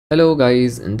Hello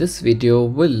guys, in this video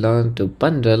we'll learn to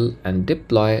bundle and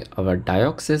deploy our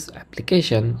Dioxus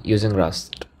application using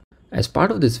Rust. As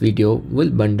part of this video,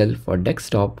 we'll bundle for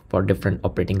desktop for different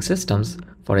operating systems.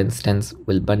 For instance,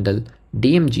 we'll bundle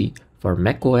DMG for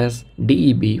macOS,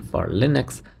 DEB for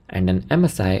Linux, and an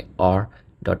MSI or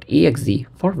 .exe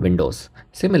for Windows.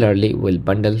 Similarly, we'll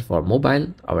bundle for mobile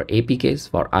our APKs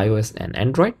for iOS and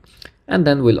Android, and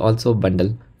then we'll also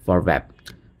bundle for web.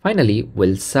 Finally,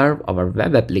 we'll serve our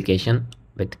web application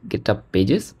with GitHub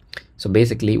Pages. So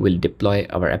basically, we'll deploy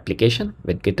our application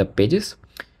with GitHub Pages.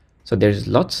 So there's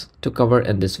lots to cover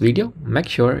in this video. Make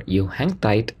sure you hang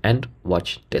tight and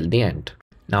watch till the end.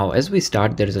 Now, as we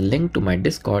start, there is a link to my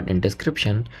Discord in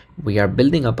description. We are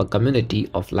building up a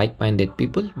community of like-minded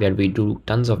people where we do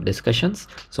tons of discussions.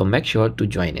 So make sure to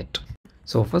join it.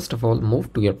 So first of all,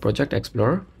 move to your project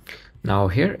explorer. Now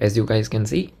here, as you guys can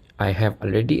see, I have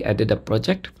already added a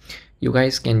project. You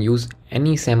guys can use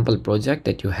any sample project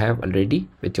that you have already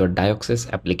with your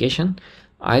Dioxus application.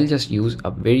 I'll just use a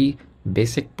very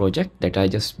basic project that I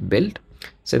just built,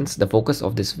 since the focus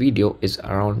of this video is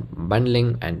around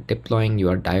bundling and deploying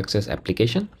your Dioxus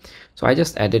application. So I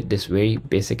just added this very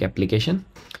basic application,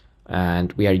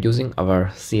 and we are using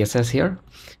our CSS here,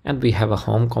 and we have a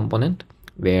home component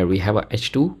where we have a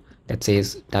h2 that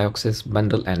says Dioxus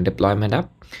bundle and deployment app.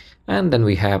 And then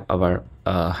we have our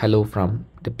hello from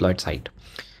deployed site,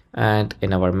 and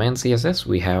in our main CSS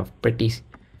we have pretty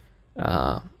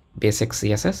basic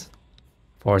CSS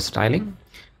for styling.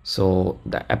 So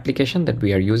the application that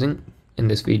we are using in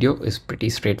this video is pretty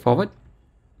straightforward.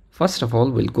 First of all,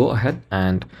 we'll go ahead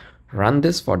and run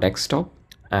this for desktop,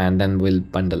 and then we'll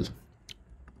bundle,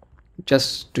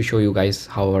 just to show you guys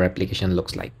how our application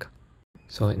looks like.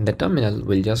 So in the terminal,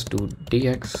 we'll just do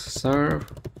dx serve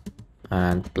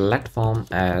and platform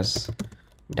as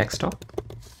desktop.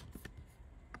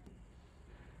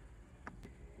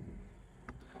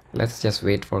 Let's just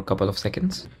wait for a couple of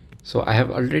seconds. So I have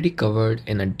already covered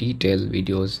in a detail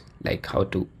videos like how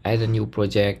to add a new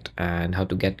project and how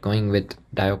to get going with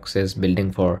Dioxus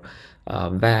building for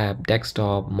web,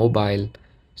 desktop, mobile.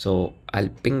 So I'll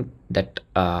ping that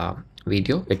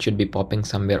video. It should be popping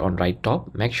somewhere on right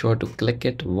top. Make sure to click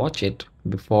it, watch it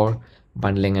before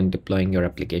bundling and deploying your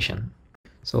application.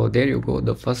 So there you go,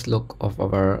 the first look of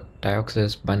our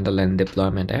Dioxus bundle and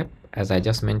deployment app. As I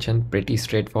just mentioned, pretty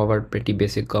straightforward, pretty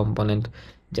basic component,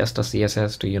 just a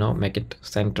CSS to make it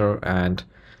center and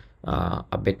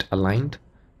a bit aligned.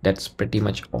 That's pretty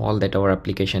much all that our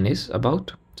application is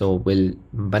about. So we'll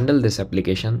bundle this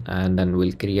application, and then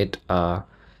we'll create a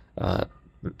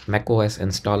macOS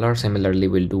installer. Similarly,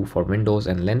 we'll do for Windows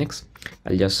and Linux.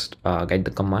 I'll just get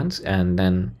the commands, and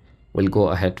then we'll go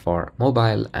ahead for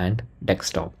mobile and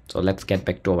desktop. So let's get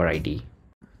back to our IDE.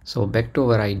 So back to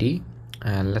our IDE,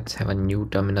 and let's have a new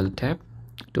terminal tab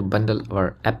to bundle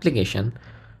our application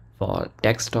for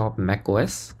desktop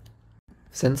macOS.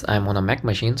 Since I'm on a Mac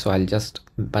machine, so I'll just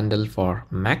bundle for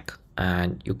Mac,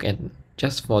 and you can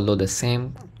just follow the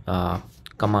same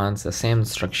commands, the same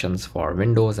instructions for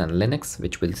Windows and Linux,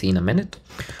 which we'll see in a minute.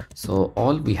 So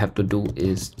all we have to do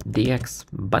is dx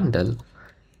bundle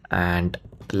and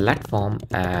platform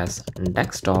as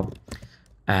desktop,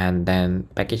 and then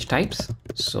package types.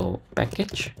 So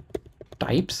package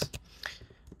types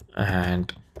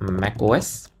and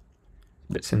macOS,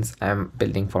 but since I'm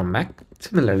building for Mac.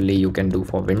 Similarly, you can do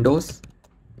for Windows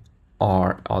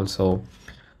or also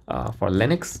for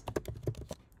Linux.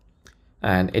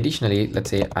 And additionally, let's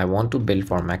say I want to build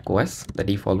for macOS the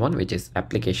default one, which is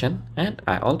application, and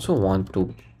I also want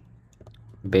to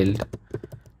build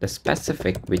the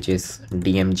specific, which is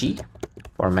DMG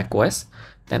for macOS.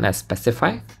 Then I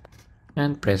specify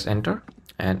and press enter,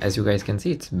 and as you guys can see,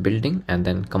 it's building and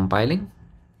then compiling.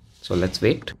 So let's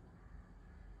wait.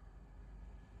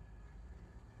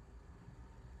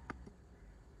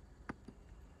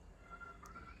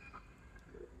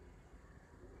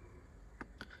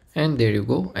 And there you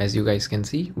go. As you guys can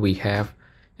see, we have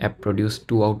app produced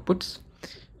two outputs,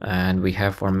 and we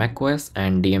have for macOS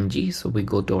and DMG. So we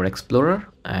go to our Explorer,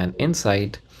 and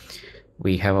inside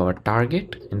we have our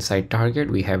target. Inside target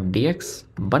we have dx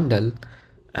bundle,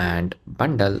 and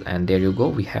there you go,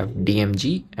 we have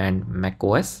DMG and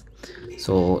macOS.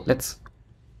 So let's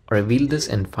reveal this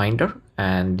in Finder,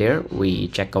 and there we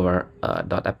check our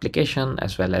 .application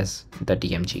as well as the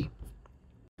DMG.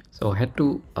 So head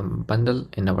to bundle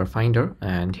in our Finder,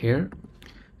 and here,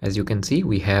 as you can see,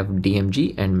 we have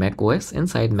DMG and macOS.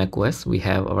 Inside macOS, we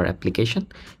have our application,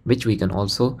 which we can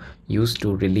also use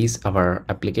to release our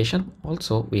application.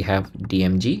 Also, we have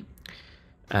DMG,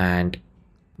 and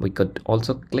we could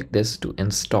also click this to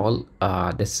install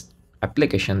this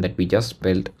application that we just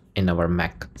built in our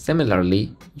Mac.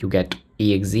 Similarly, you get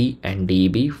exe and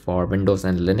deb for Windows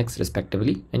and Linux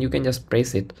respectively, and you can just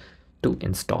press it to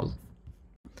install.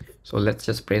 So let's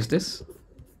just press this,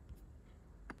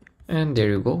 and there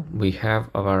you go. We have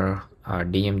our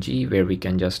DMG where we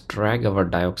can just drag our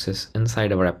Dioxus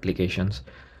inside our applications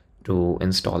to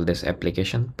install this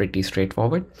application. Pretty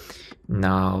straightforward.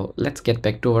 Now let's get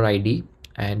back to our IDE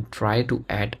and try to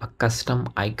add a custom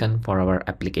icon for our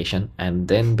application and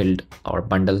then build or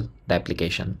bundle the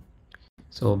application.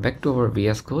 So back to our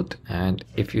VS Code, and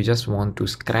if you just want to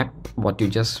scrap what you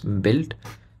just built,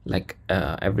 like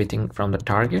everything from the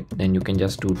target, then you can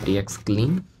just do dx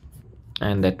clean,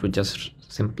 and that would just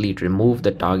simply remove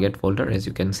the target folder. As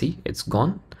you can see, it's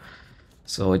gone.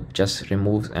 So it just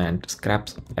removes and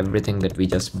scraps everything that we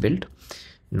just built.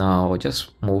 Now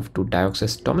just move to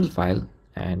Dioxus toml file,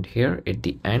 and here at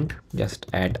the end just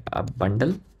add a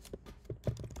bundle,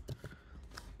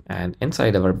 and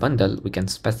inside our bundle we can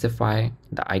specify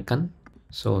the icon.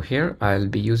 So here I'll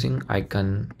be using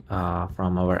icon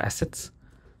from our assets.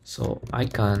 So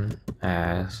icon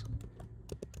as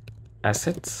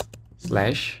assets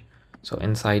slash, so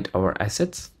inside our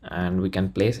assets, and we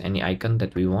can place any icon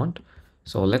that we want.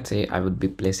 So let's say I would be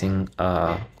placing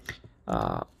app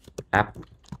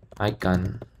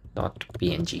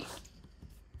icon.png,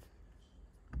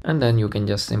 and then you can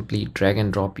just simply drag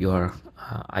and drop your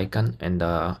icon in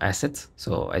the assets.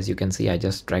 So as you can see, I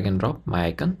just drag and drop my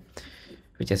icon,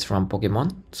 which is from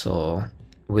Pokemon. So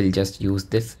we'll just use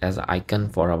this as an icon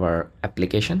for our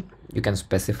application. You can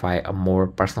specify a more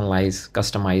personalized,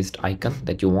 customized icon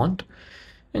that you want,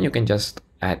 and you can just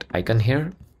add icon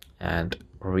here and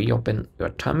reopen your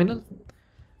terminal,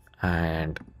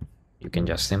 and you can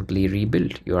just simply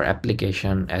rebuild your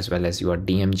application as well as your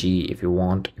DMG if you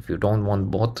want. If you don't want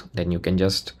both, then you can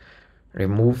just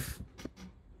remove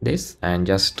this and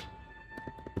just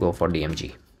go for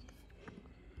DMG.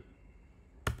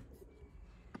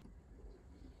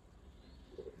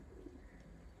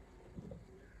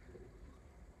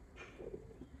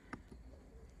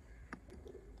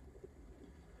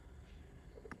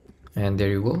 And there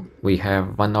you go, we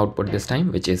have one output this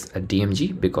time, which is a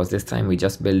DMG, because this time we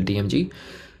just built DMG.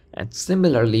 And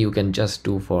similarly you can just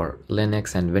do for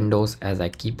Linux and Windows, as I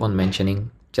keep on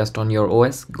mentioning. Just on your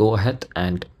OS, go ahead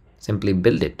and simply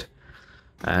build it,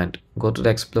 and go to the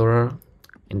Explorer,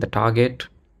 in the target,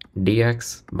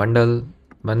 DX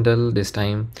bundle this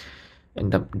time in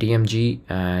the DMG,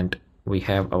 and we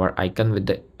have our icon with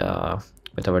the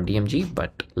with our DMG.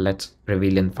 But let's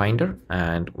reveal in Finder,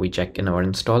 and we check in our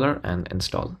installer and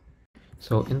install.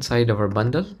 So inside our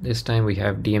bundle this time we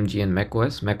have DMG and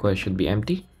macOS. macOS should be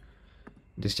empty.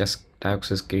 This just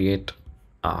Dioxus create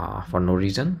for no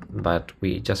reason, but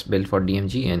we just built for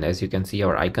DMG, and as you can see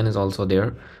our icon is also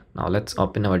there. Now let's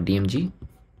open our DMG,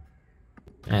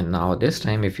 and now this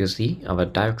time if you see, our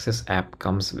Dioxus app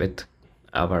comes with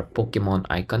our Pokemon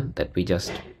icon that we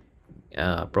just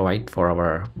provide for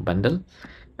our bundle.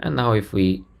 And now if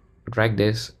we drag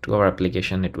this to our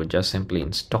application, it would just simply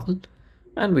install,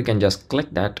 and we can just click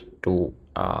that to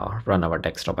run our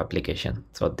desktop application.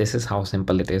 So this is how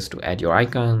simple it is to add your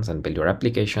icons and build your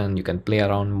application. You can play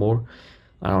around more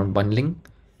around bundling.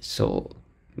 So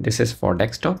this is for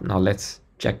desktop. Now let's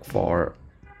check for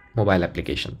mobile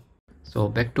application. So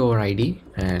back to our IDE,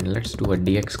 and let's do a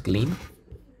dx clean.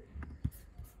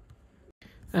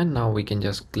 And now we can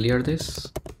just clear this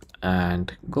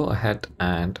and go ahead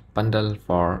and bundle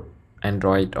for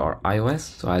Android or iOS.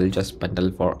 So I'll just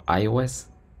bundle for iOS,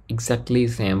 exactly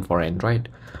same for Android.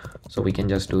 So we can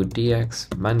just do dx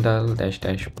bundle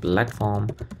 -- platform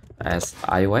as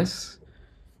iOS,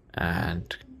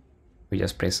 and we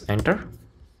just press enter.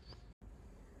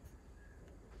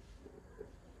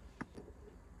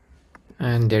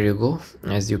 And there you go.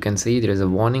 As you can see, there is a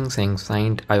warning saying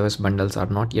signed iOS bundles are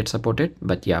not yet supported,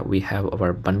 but yeah, we have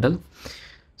our bundle.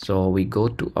 So we go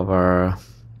to our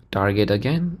target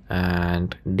again,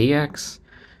 and dx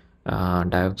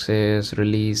Dioxus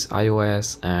release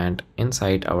iOS, and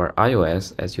inside our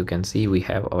iOS, as you can see, we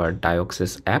have our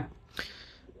Dioxus app,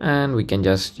 and we can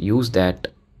just use that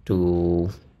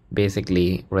to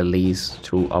basically release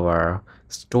through our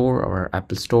store, our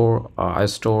Apple Store or iOS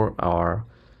Store, or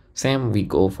same we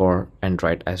go for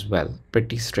Android as well.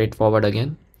 Pretty straightforward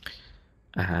again.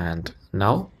 And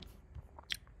now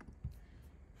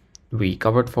we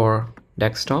covered for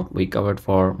desktop, we covered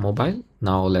for mobile.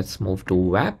 Now let's move to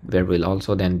web, where we'll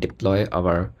also then deploy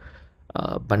our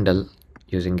bundle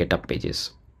using GitHub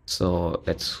Pages. So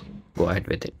let's go ahead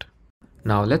with it.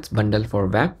 Now let's bundle for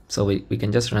web. So we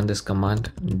can just run this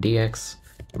command dx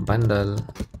bundle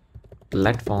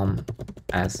platform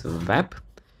as web.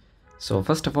 So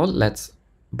first of all, let's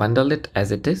bundle it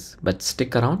as it is, but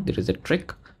stick around, there is a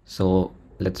trick. So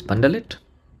let's bundle it.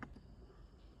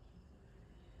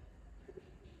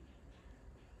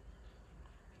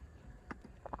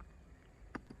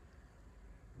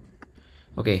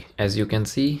 Okay, as you can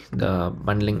see, the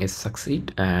bundling is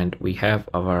succeed and we have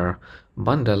our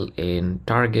bundle in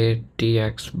target,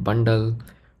 tx, bundle,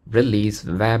 release,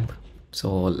 web.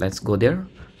 So let's go there,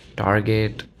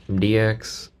 target,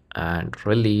 dx and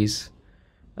release,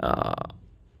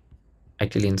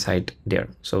 actually inside there.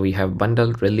 So we have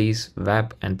bundle, release,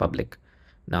 web and public.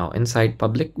 Now inside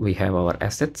public, we have our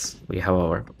assets, we have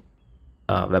our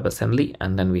WebAssembly,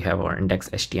 and then we have our index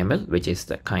HTML, which is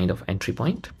the kind of entry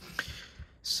point.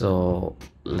 So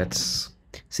let's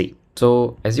see.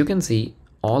 So as you can see,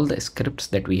 all the scripts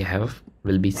that we have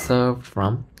will be served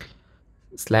from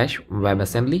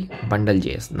 /WebAssembly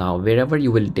bundle.js. Now wherever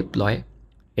you will deploy,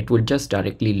 it will just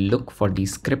directly look for the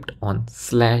script on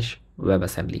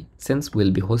 /WebAssembly, since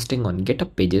we'll be hosting on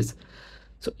GitHub Pages.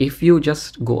 So if you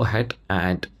just go ahead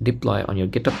and deploy on your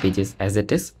GitHub Pages as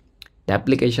it is, the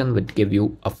application would give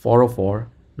you a 404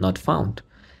 not found.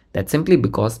 That's simply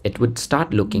because it would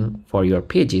start looking for your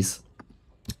pages,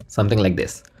 something like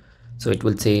this. So it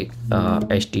will say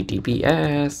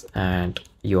HTTPS and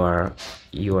your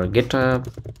GitHub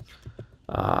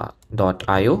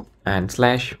 .io and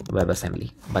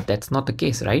 /WebAssembly. But that's not the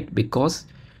case, right? Because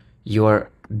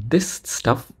this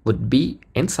stuff would be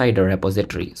inside a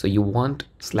repository. So you want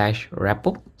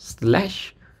 /repo/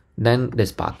 then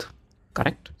this path,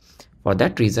 correct? For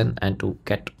that reason, and to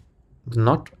get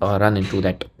not run into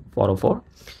that 404,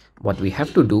 what we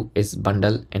have to do is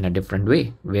bundle in a different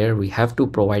way, where we have to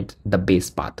provide the base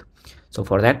path. So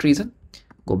for that reason,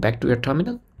 go back to your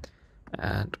terminal,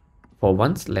 and for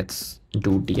once let's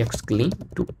do dx clean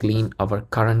to clean our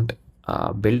current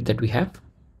build that we have.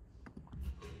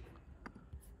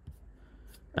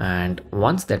 And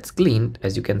once that's cleaned,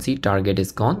 as you can see, target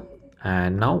is gone.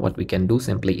 And now what we can do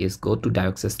simply is go to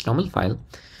Dioxus YAML file,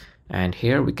 and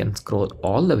here we can scroll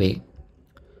all the way,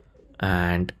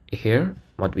 and here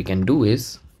what we can do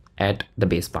is add the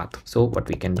base path. So what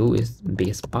we can do is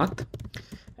base path,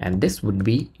 and this would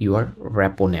be your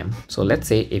repo name. So let's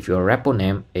say if your repo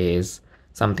name is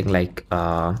something like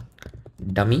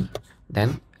dummy,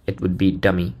 then it would be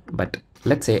dummy. But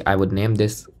let's say I would name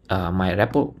this my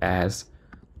repo as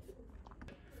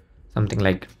something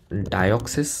like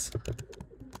Dioxus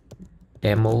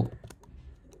demo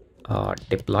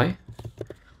deploy.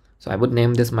 So I would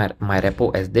name this my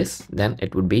repo as this, then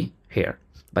it would be here.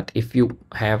 But if you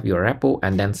have your repo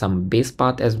and then some base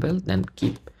path as well, then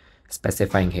keep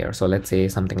specifying here. So let's say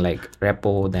something like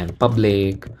repo then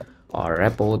public, or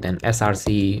repo then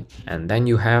src, and then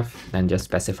then just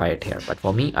specify it here. But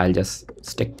for me, I'll just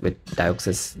stick with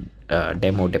Dioxus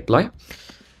demo deploy,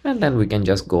 and then we can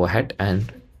just go ahead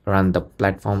and run the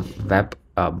platform web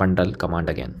bundle command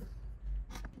again.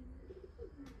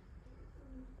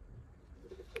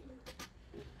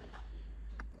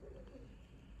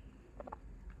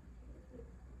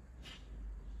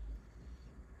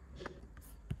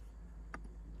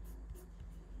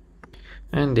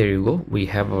 And there you go, we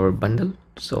have our bundle.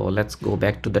 So let's go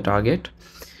back to the target.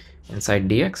 Inside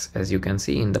dx, as you can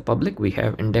see in the public, we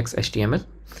have index HTML,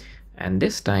 and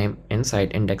this time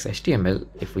inside index HTML,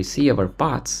 if we see our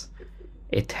paths,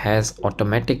 it has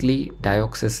automatically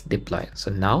Dioxus deploy.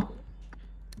 So now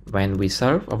when we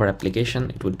serve our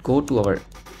application, it would go to our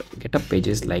GitHub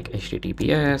pages like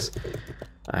HTTPS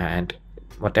and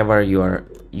whatever your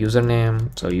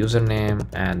username, so username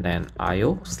and then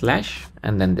io/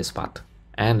 and then this path,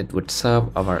 and it would serve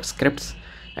our scripts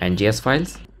and JS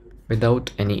files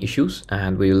without any issues,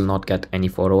 and we will not get any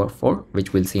 404,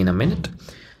 which we'll see in a minute.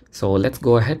 So let's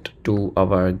go ahead to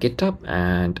our GitHub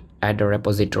and add a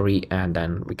repository, and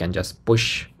then we can just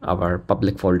push our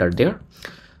public folder there.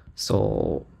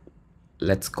 So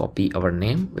let's copy our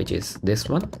name, which is this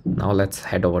one. Now let's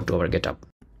head over to our GitHub.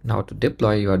 Now to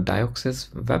deploy your Dioxus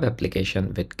web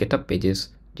application with GitHub Pages,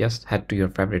 just head to your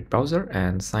favorite browser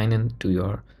and sign in to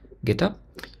your GitHub.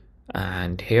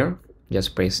 And here,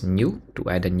 just press new to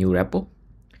add a new repo.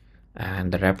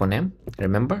 And the repo name,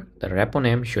 remember, the repo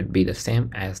name should be the same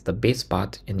as the base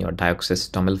path in your Dioxus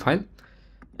YAML file.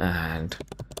 And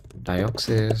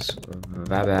Dioxus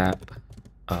web app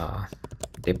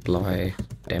deploy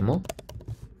demo.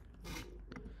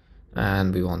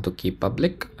 And we want to keep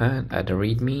public and add a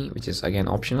readme, which is again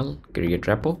optional, create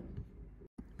repo.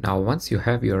 Now once you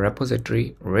have your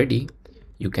repository ready,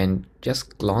 you can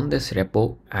just clone this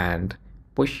repo and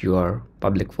push your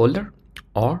public folder,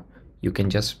 or you can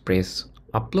just press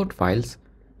upload files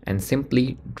and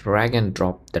simply drag and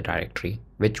drop the directory,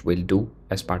 which we'll do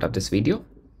as part of this video.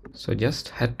 So just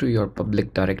head to your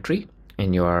public directory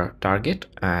in your target,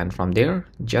 and from there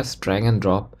just drag and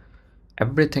drop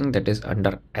everything that is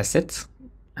under assets,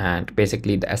 and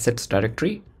basically the assets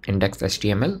directory,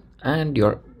 index.html, and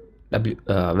your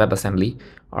WebAssembly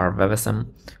or WebAssembly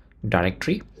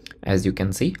directory, as you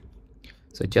can see.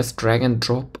 So just drag and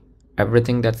drop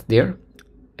everything that's there.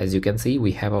 As you can see,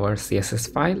 we have our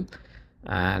CSS file,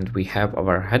 and we have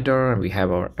our header, and we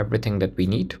have our everything that we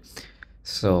need.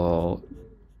 So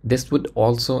this would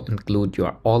also include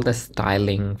your all the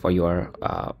styling for your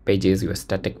pages, your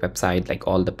static website, like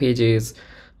all the pages,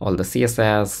 all the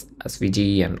CSS,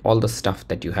 SVG, and all the stuff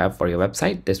that you have for your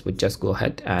website. This would just go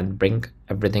ahead and bring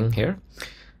everything here,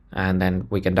 and then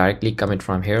we can directly commit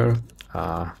from here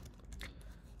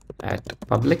at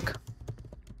public,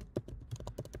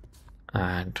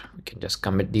 and we can just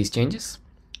commit these changes.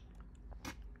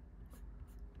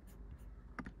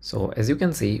 So as you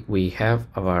can see, we have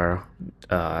our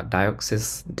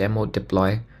Dioxus demo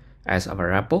deploy as our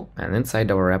repo, and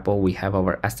inside our repo we have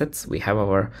our assets, we have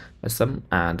our WSM,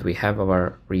 and we have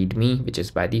our readme, which is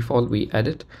by default we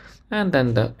added, and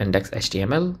then the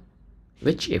index.html,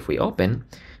 which if we open,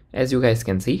 as you guys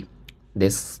can see,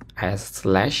 this has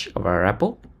slash our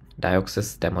repo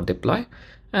Dioxus demo deploy,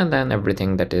 and then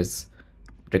everything that is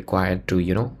required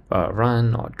to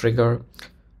run or trigger.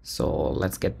 So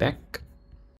let's get back.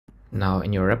 Now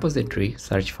in your repository,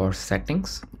 search for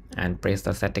settings and press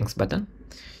the settings button,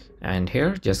 and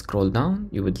here just scroll down.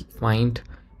 You will find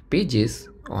pages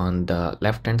on the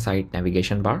left hand side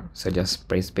navigation bar. So just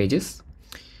press pages,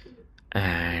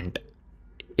 and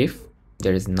if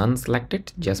there is none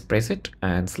selected, just press it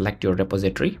and select your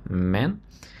repository man,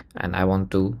 and I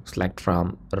want to select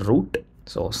from root.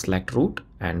 So select root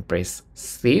and press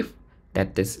save.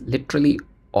 That is literally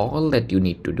all that you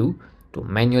need to do to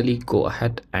manually go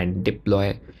ahead and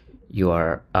deploy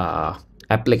your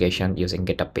application using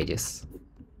GitHub Pages.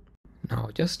 Now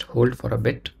just hold for a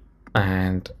bit,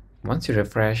 and once you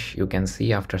refresh, you can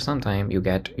see after some time you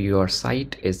get your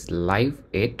site is live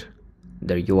at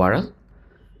the URL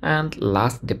and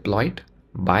last deployed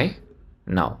by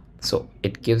now. So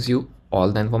it gives you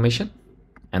all the information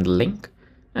and link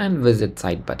and visit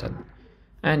site button,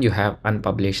 and you have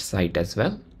unpublished site as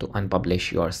well to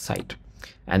unpublish your site,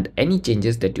 and any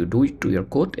changes that you do to your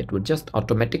code, it would just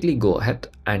automatically go ahead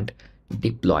and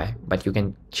deploy. But you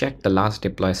can check the last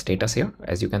deploy status here.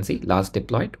 As you can see, last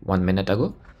deployed 1 minute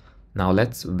ago. Now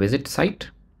let's visit site,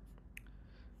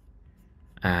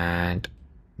 and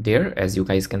there, as you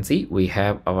guys can see, we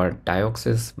have our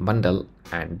Dioxus bundle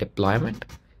and deployment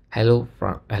hello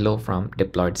from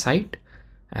deployed site,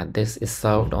 and this is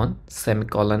served on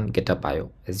semicolon GitHub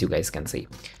IO, as you guys can see.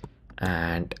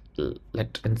 And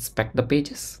let's inspect the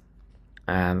pages,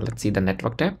 and let's see the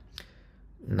network tab.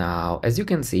 Now as you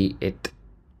can see, it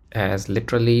has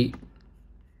literally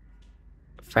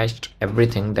fetched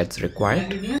everything that's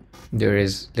required. There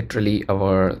is literally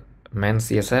our main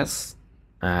CSS,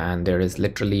 and there is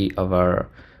literally our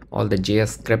all the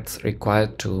JS scripts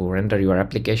required to render your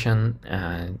application,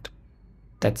 and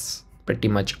that's pretty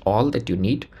much all that you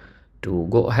need to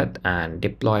go ahead and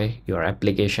deploy your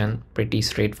application. Pretty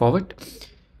straightforward.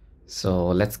 So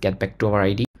let's get back to our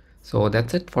ID. So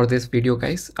that's it for this video,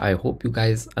 guys. I hope you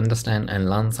guys understand and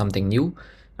learn something new,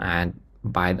 and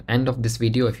by the end of this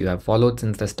video, if you have followed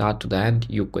since the start to the end,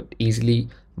 you could easily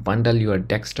bundle your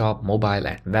desktop, mobile,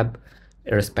 and web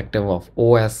irrespective of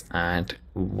OS and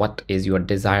what is your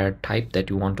desired type that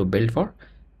you want to build for.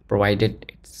 Provided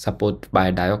it's supported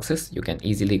by Dioxus, you can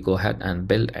easily go ahead and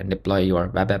build and deploy your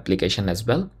web application as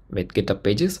well with GitHub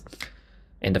Pages.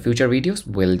 In the future videos,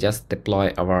 we'll just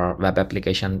deploy our web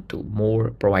application to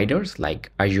more providers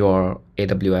like Azure,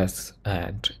 AWS,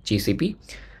 and GCP,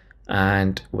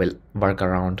 and we'll work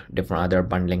around different other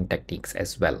bundling techniques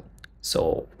as well.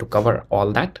 So to cover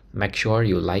all that, make sure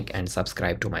you like and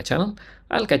subscribe to my channel.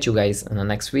 I'll catch you guys in the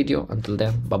next video. Until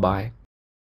then, bye bye.